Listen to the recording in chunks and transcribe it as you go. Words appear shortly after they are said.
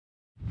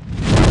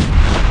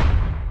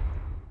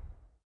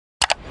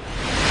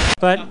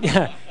But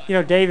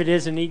David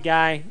is a neat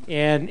guy,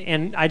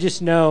 and I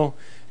just know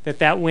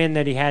that win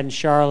that he had in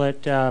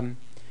Charlotte,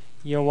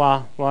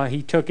 while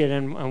he took it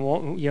and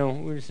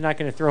we're just not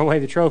going to throw away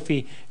the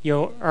trophy.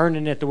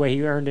 Earning it the way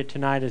he earned it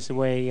tonight is the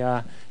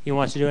way he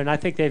wants to do it. And I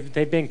think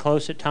they've been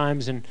close at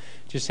times and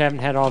just haven't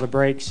had all the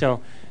breaks.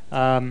 So,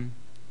 I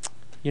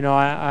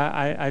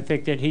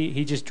think that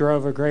he just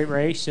drove a great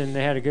race, and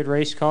they had a good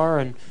race car,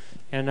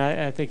 and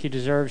I think he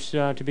deserves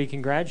to be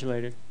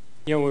congratulated.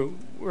 We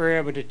were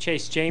able to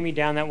chase Jamie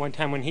down that one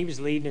time when he was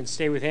leading and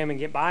stay with him and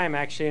get by him,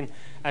 actually. And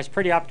I was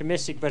pretty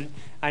optimistic, but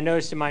I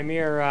noticed in my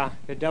mirror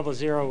the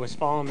 00 was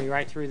following me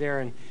right through there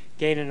and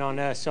gaining on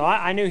us. So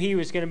I knew he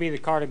was going to be the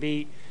car to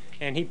beat,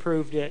 and he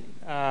proved it,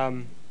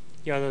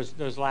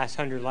 those last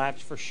 100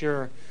 laps for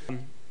sure.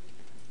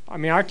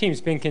 Our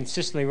team's been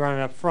consistently running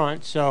up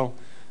front, so,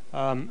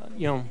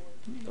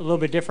 a little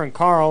bit different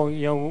Carl,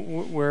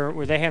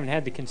 where they haven't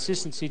had the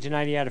consistency.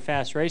 Tonight he had a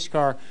fast race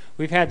car.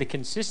 We've had the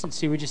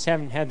consistency, we just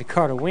haven't had the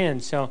car to win.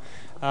 So,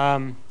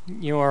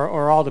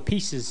 or all the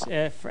pieces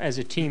as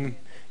a team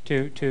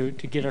to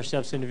get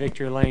ourselves into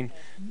victory lane.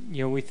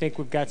 We think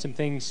we've got some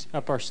things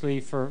up our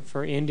sleeve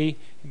for Indy,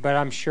 but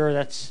I'm sure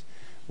that's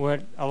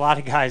what a lot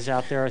of guys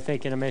out there are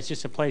thinking. It's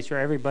just a place where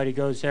everybody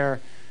goes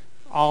there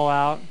all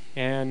out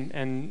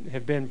and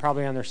have been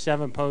probably on their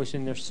 7 post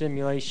in their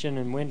simulation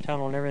and wind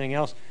tunnel and everything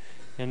else.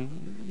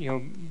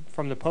 And,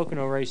 from the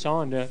Pocono race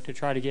on to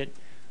try to get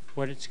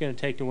what it's going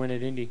to take to win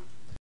at Indy.